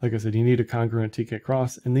 Like I said, you need a congruent TK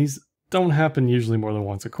cross, and these don't happen usually more than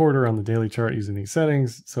once a quarter on the daily chart using these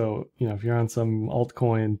settings. So, if you're on some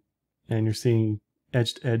altcoin and you're seeing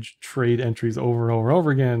edge-to-edge trade entries over and over and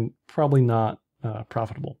over again, probably not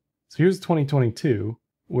profitable. So here's 2022,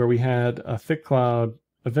 where we had a thick cloud,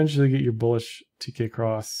 eventually get your bullish TK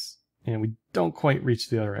cross, and we don't quite reach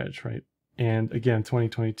the other edge, right? And again,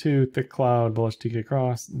 2022, thick cloud, bullish TK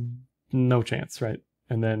cross, no chance, right?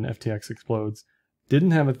 And then FTX explodes.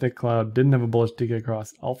 Didn't have a thick cloud, didn't have a bullish TK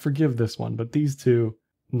cross. I'll forgive this one, but these two,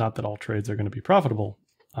 not that all trades are going to be profitable,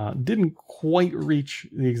 didn't quite reach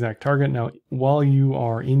the exact target. Now, while you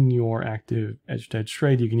are in your active edge-to-edge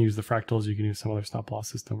trade, you can use the fractals, you can use some other stop loss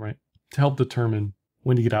system, right? To help determine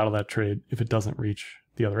when to get out of that trade if it doesn't reach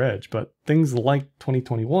the other edge. But things like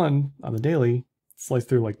 2021 on the daily, sliced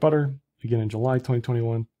through like butter, again in July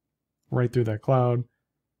 2021, right through that cloud,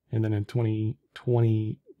 and then in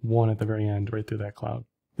 2021 at the very end, right through that cloud.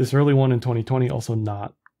 This early one in 2020, also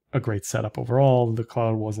not a great setup overall. The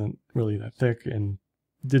cloud wasn't really that thick and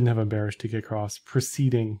didn't have a bearish TK cross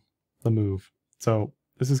preceding the move. So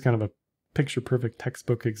this is kind of a picture perfect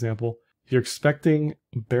textbook example. If you're expecting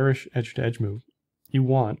a bearish edge-to-edge move, you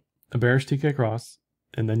want a bearish TK cross,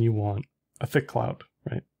 and then you want a thick cloud,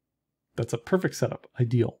 right? That's a perfect setup,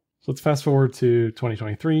 ideal. So let's fast forward to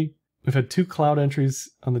 2023. We've had 2 cloud entries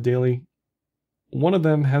on the daily. One of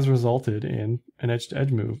them has resulted in an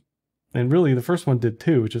edge-to-edge move. And really the first one did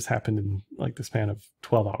too, it just happened in like the span of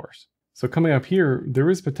 12 hours. So coming up here, there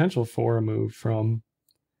is potential for a move from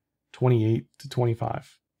 28 to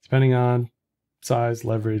 25, depending on size,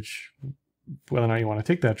 leverage, whether or not you want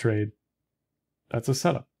to take that trade. That's a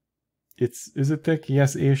setup. Is it thick?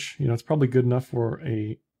 Yes-ish. It's probably good enough for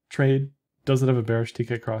a trade. Does it have a bearish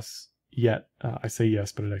TK cross yet? I say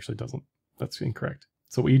yes, but it actually doesn't. That's incorrect.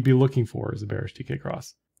 So what you'd be looking for is a bearish TK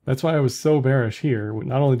cross. That's why I was so bearish here.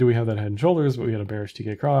 Not only do we have that head and shoulders, but we had a bearish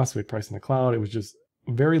TK cross. We had price in the cloud. It was just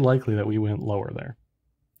very likely that we went lower there.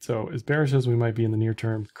 So as bearish as we might be in the near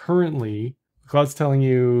term, currently, the cloud's telling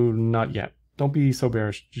you not yet. Don't be so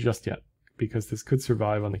bearish just yet, because this could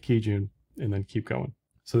survive on the Kijun and then keep going.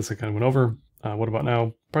 So this I kind of went over. What about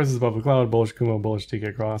now? Prices above the cloud, bullish Kumo, bullish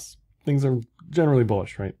TK cross. Things are generally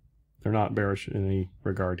bullish, right? They're not bearish in any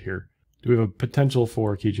regard here. Do we have a potential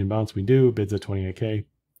for Kijun bounce? We do. Bids at 28K.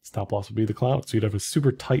 Stop loss would be the cloud. So you'd have a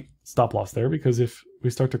super tight stop loss there, because if we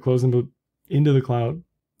start to close into the cloud,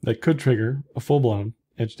 that could trigger a full-blown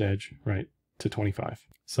edge-to-edge, right, to 25.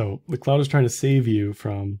 So the cloud is trying to save you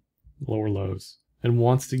from lower lows and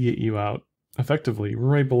wants to get you out effectively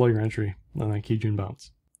right below your entry on that Kijun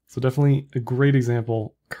bounce. So definitely a great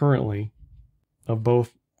example currently of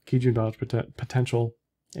both Kijun bounce potential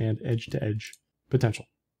and edge-to-edge potential.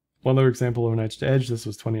 One other example of an edge-to-edge, this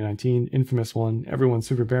was 2019, infamous one. Everyone's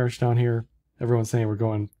super bearish down here. Everyone's saying we're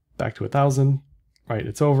going back to 1,000, right?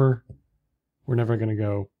 It's over. We're never going to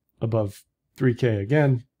go above 3K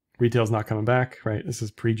again. Retail's not coming back, right? This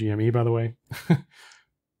is pre-GME, by the way.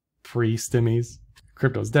 Pre-stimmies.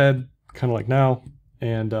 Crypto's dead, kind of like now.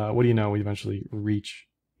 And what do you know? We eventually reach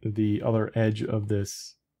the other edge of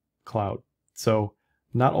this cloud. So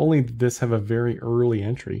not only did this have a very early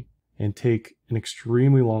entry and take an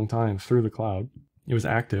extremely long time through the cloud, it was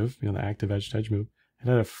active, the active edge-to-edge move. It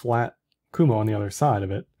had a flat Kumo on the other side of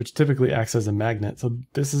it, which typically acts as a magnet. So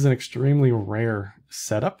this is an extremely rare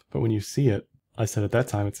setup, but when you see it, I said at that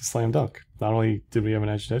time, it's a slam dunk. Not only did we have an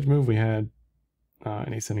edge-to-edge move, we had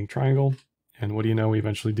an ascending triangle. And what do you know? We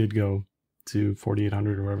eventually did go to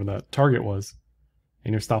 4,800 or whatever that target was.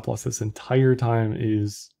 And your stop loss this entire time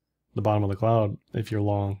is the bottom of the cloud if you're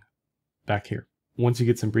long back here. Once you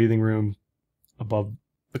get some breathing room above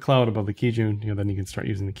the cloud, above the Kijun, then you can start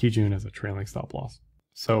using the Kijun as a trailing stop loss.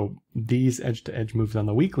 So these edge-to-edge moves on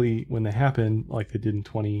the weekly, when they happen, like they did in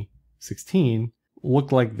 2016,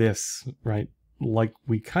 look like this, right? Like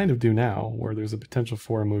we kind of do now, where there's a potential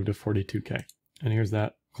for a move to 42K. And here's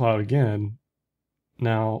that cloud again.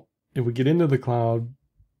 Now, if we get into the cloud,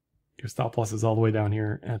 your stop loss is all the way down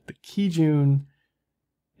here at the Kijun,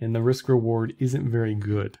 and the risk reward isn't very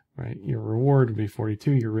good, right? Your reward would be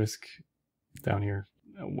 42, your risk down here,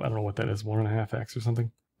 I don't know what that is, 1.5x or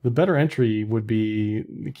something. The better entry would be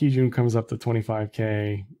the Kijun comes up to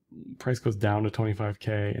 25K, price goes down to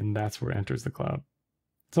 25K, and that's where it enters the cloud.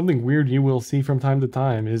 Something weird you will see from time to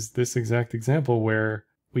time is this exact example where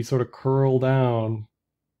we sort of curl down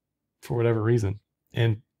for whatever reason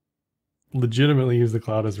and legitimately use the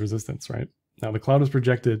cloud as resistance, right? Now the cloud is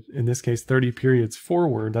projected, in this case, 30 periods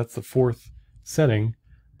forward. That's the fourth setting.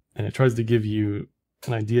 And it tries to give you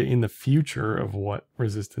an idea in the future of what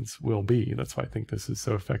resistance will be. That's why I think this is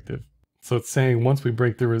so effective. So it's saying once we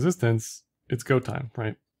break the resistance, it's go time,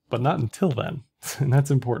 right? But not until then. And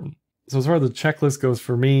that's important. So as far as the checklist goes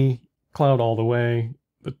for me, cloud all the way.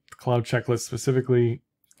 The cloud checklist specifically,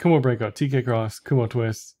 Kumo breakout, TK cross, Kumo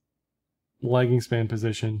twist, lagging span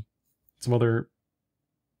position, some other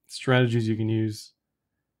strategies you can use.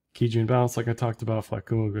 Kijun bounce, like I talked about, flat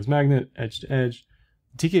Kumo goes magnet, edge to edge.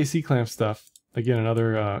 TKC clamp stuff, again,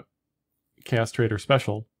 another chaos trader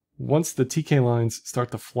special. Once the TK lines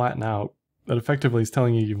start to flatten out, that effectively is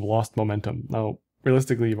telling you you've lost momentum. Now,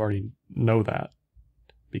 realistically, you already know that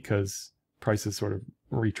because price is sort of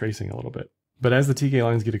retracing a little bit. But as the TK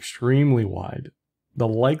lines get extremely wide, the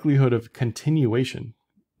likelihood of continuation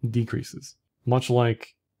decreases. Much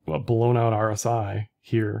like a blown out RSI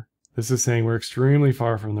here, this is saying we're extremely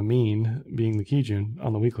far from the mean, being the Kijun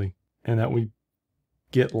on the weekly, and that we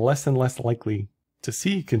get less and less likely to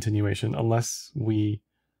see continuation unless we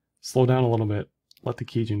slow down a little bit, let the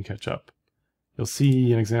Kijun catch up. You'll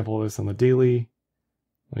see an example of this on the daily.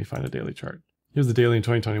 Let me find a daily chart. Here's the daily in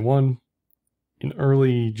 2021. In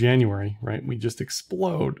early January, right, we just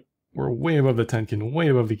explode. We're way above the Tenkin, way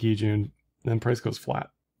above the Kijun, then price goes flat.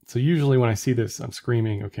 So usually when I see this, I'm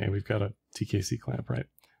screaming, okay, we've got a TKC clamp, right?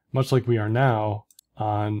 Much like we are now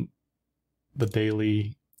on the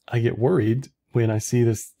daily, I get worried when I see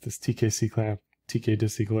this TKC clamp, TK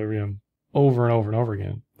disequilibrium over and over and over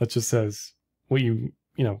again. That just says what you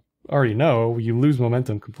already know. You lose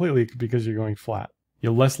momentum completely because you're going flat.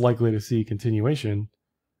 You're less likely to see continuation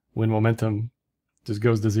when momentum just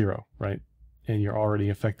goes to zero, right? And you're already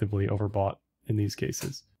effectively overbought in these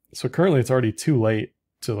cases. So currently it's already too late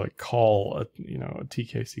to like call a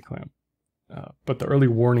TKC clamp. But the early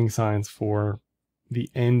warning signs for the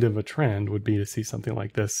end of a trend would be to see something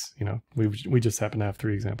like this. We just happen to have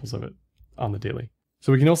 3 examples of it on the daily.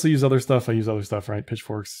 So we can also use other stuff. I use other stuff, right?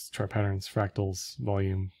 Pitchforks, chart patterns, fractals,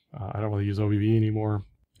 volume. I don't really use OBV anymore.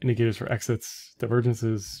 Indicators for exits,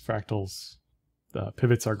 divergences, fractals.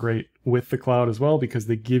 Pivots are great with the cloud as well because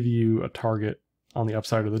they give you a target on the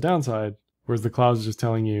upside or the downside, whereas the cloud is just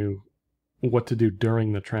telling you what to do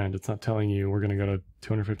during the trend. It's not telling you we're going to go to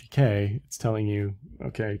 250K. It's telling you,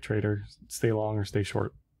 okay, trader, stay long or stay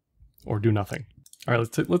short or do nothing. All right,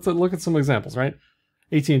 let's look at some examples, right?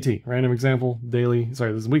 AT&T, random example, daily,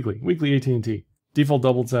 sorry, this is weekly AT&T. Default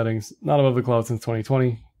doubled settings, not above the cloud since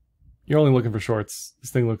 2020. You're only looking for shorts.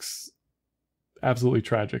 This thing looks absolutely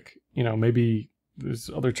tragic. Maybe there's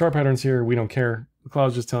other chart patterns here. We don't care. The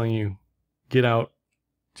cloud's just telling you, get out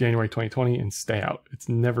January 2020 and stay out. It's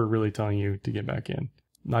never really telling you to get back in.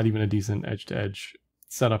 Not even a decent edge-to-edge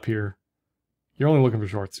setup here. You're only looking for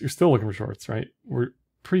shorts. You're still looking for shorts, right? We're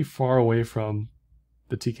pretty far away from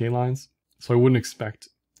the TK lines, so I wouldn't expect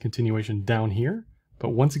continuation down here. But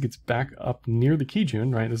once it gets back up near the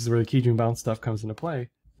Kijun, right? This is where the Kijun bounce stuff comes into play.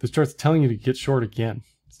 This chart's telling you to get short again.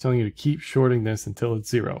 It's telling you to keep shorting this until it's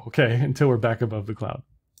zero, okay? Until we're back above the cloud.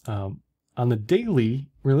 On the daily,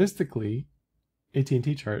 realistically,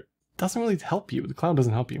 AT&T chart doesn't really help you. The cloud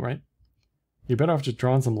doesn't help you, right? You're better off just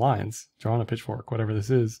drawing some lines, drawing a pitchfork, whatever this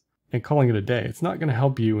is, and calling it a day. It's not going to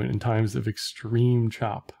help you in times of extreme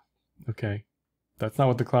chop, okay? That's not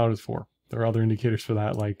what the cloud is for. There are other indicators for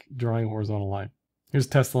that, like drawing a horizontal line. Here's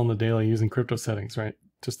Tesla on the daily using crypto settings, right?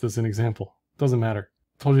 Just as an example. Doesn't matter.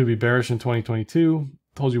 Told you to be bearish in 2022.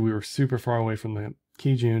 Told you we were super far away from the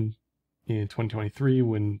Kijun in 2023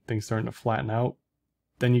 when things starting to flatten out.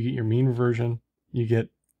 Then you get your mean reversion. You get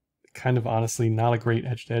kind of honestly not a great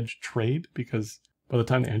edge-to-edge trade because by the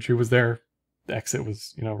time the entry was there, the exit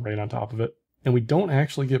was, right on top of it. And we don't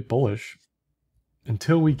actually get bullish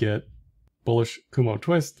until we get bullish Kumo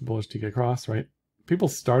twist, bullish TK cross, right? People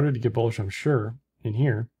started to get bullish, I'm sure, in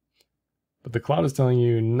here, but the cloud is telling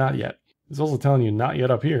you not yet. It's also telling you not yet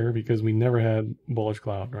up here because we never had bullish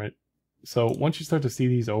cloud, right? So once you start to see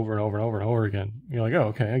these over and over and over and over again, you're like, oh,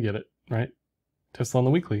 okay, I get it, right? Tesla on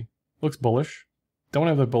the weekly looks bullish. Don't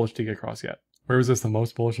have that bullish TK cross yet. Where was this the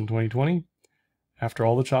most bullish in 2020? After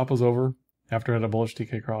all the chop was over, after it had a bullish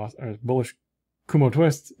TK cross, or bullish Kumo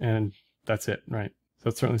twist, and that's it, right? So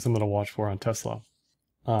that's certainly something to watch for on Tesla.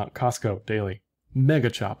 Costco, daily. Mega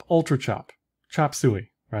chop, ultra chop, chop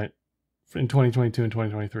suey, right? In 2022 and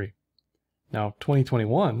 2023. Now,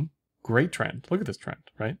 2021, great trend. Look at this trend,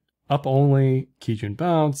 right? Up only, Kijun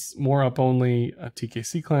bounce, more up only, a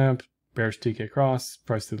TKC clamp, bearish TK cross,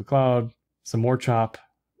 price through the cloud, some more chop,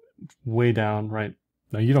 way down, right?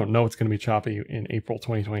 Now, you don't know it's going to be choppy in April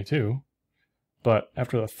 2022, but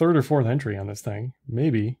after the third or fourth entry on this thing,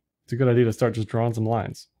 maybe it's a good idea to start just drawing some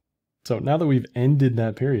lines. So now that we've ended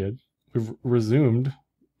that period, we've resumed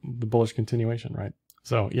the bullish continuation, right?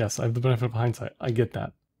 So yes, I have the benefit of hindsight. I get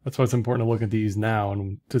that. That's why it's important to look at these now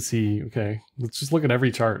and to see, okay, let's just look at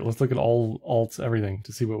every chart. Let's look at all alts, everything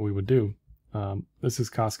to see what we would do. This is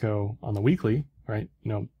Costco on the weekly, right?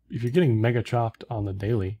 You know, if you're getting mega chopped on the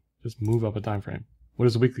daily, just move up a time frame. What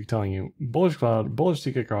is the weekly telling you? Bullish cloud, bullish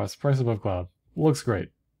TK cross, price above cloud. Looks great.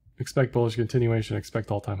 Expect bullish continuation, expect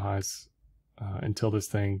all-time highs until this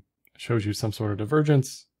thing shows you some sort of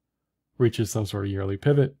divergence, reaches some sort of yearly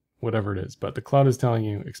pivot, whatever it is. But the cloud is telling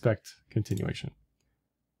you expect continuation.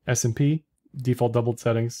 S&P, default doubled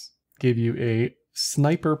settings, gave you a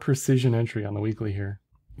sniper precision entry on the weekly here.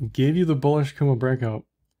 Gave you the bullish Kumo breakout.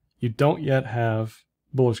 You don't yet have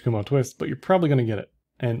bullish Kumo twist, but you're probably going to get it.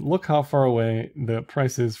 And look how far away the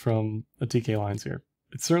price is from the TK lines here.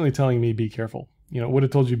 It's certainly telling me be careful. You know, it would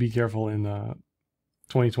have told you be careful in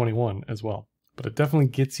 2021 as well. But it definitely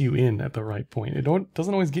gets you in at the right point. It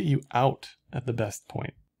doesn't always get you out at the best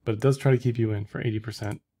point, but it does try to keep you in for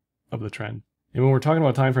 80% of the trend. And when we're talking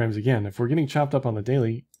about timeframes again, if we're getting chopped up on the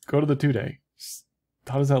daily, go to the 2-day.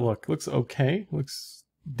 How does that look? Looks okay. Looks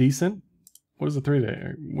decent. What does the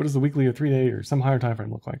 3-day? What does the weekly or 3-day or some higher time frame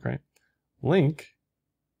look like, right? Link.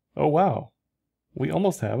 Oh wow, we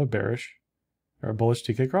almost have a bearish or a bullish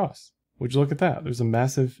TK cross. Would you look at that? There's a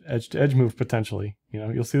massive edge-to-edge move potentially. You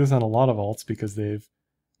know, you'll see this on a lot of alts because they've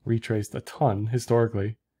retraced a ton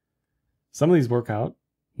historically. Some of these work out.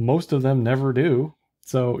 Most of them never do.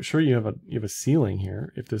 So sure, you have a ceiling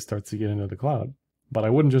here if this starts to get into the cloud, but I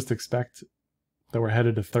wouldn't just expect that we're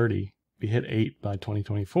headed to 30. We hit 8 by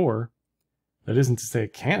 2024. That isn't to say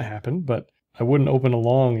it can't happen, but I wouldn't open a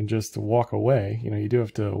long and just walk away. You know, you do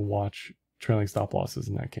have to watch trailing stop losses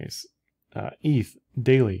in that case. ETH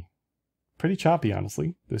daily, pretty choppy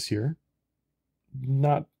honestly this year.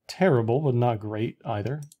 Not terrible, but not great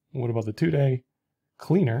either. What about the 2-day?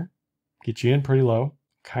 Cleaner, get you in pretty low,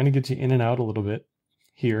 kind of gets you in and out a little bit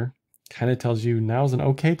here. Kind of tells you now's an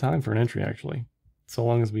okay time for an entry actually, so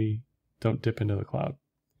long as we don't dip into the cloud.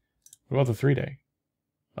 What about the 3-day?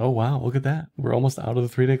 Oh wow, look at that. We're almost out of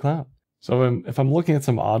the 3-day cloud. So if I'm looking at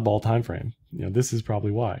some oddball time frame, you know, this is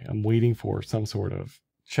probably why. I'm waiting for some sort of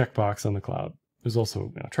checkbox on the cloud. There's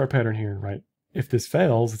also a chart pattern here, right? If this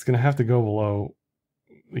fails, it's going to have to go below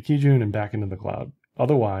the Kijun and back into the cloud.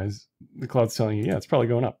 Otherwise, the cloud's telling you, yeah, it's probably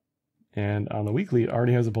going up. And on the weekly, it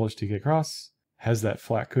already has a bullish TK cross, has that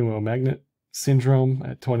flat Kumo magnet syndrome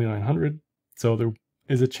at 2,900. So there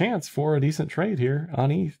is a chance for a decent trade here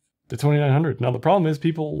on ETH to 2,900. Now, the problem is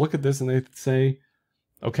people look at this and they say,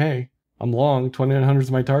 okay, I'm long, 2,900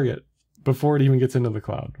 is my target before it even gets into the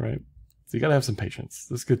cloud, right? So you got to have some patience.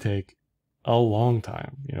 This could take a long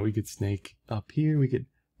time. You know, we could snake up here. We could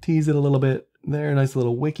tease it a little bit there, nice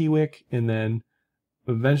little wiki wick, and then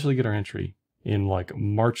eventually get our entry in like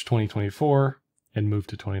March 2024 and move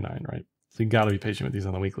to 29, right? So you got to be patient with these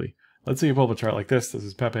on the weekly. Let's say you pull up a chart like this. This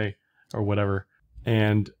is Pepe or whatever,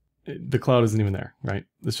 and the cloud isn't even there, right?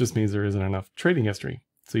 This just means there isn't enough trading history.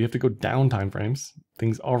 So you have to go down time frames.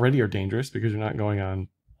 Things already are dangerous because you're not going on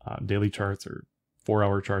daily charts or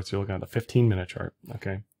 4-hour charts. You're looking at the 15-minute chart,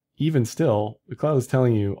 okay? Even still, the cloud is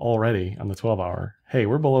telling you already on the 12-hour, hey,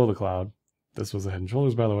 we're below the cloud. This was the head and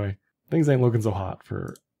shoulders, by the way. Things ain't looking so hot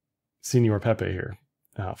for Senior Pepe here.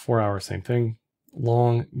 4 hours, same thing.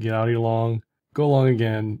 Long, get out of your long. Go long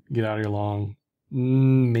again, get out of your long.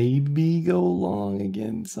 Maybe go long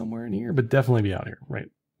again somewhere in here, but definitely be out here, right?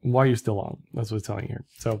 Why you're still long. That's what it's telling you here.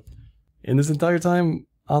 So in this entire time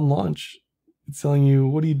on launch, it's telling you,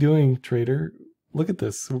 what are you doing, trader? Look at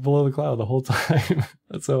this. We're below the cloud the whole time.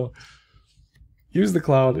 So use the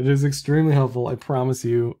cloud. It is extremely helpful. I promise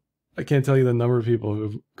you. I can't tell you the number of people who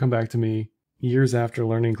have come back to me years after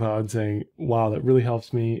learning cloud saying, wow, that really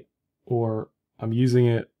helps me, or I'm using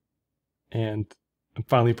it and I'm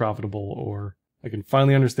finally profitable, or I can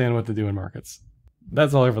finally understand what to do in markets.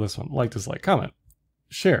 That's all I have for this one. Like, dislike, comment,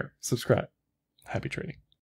 share, subscribe. Happy trading.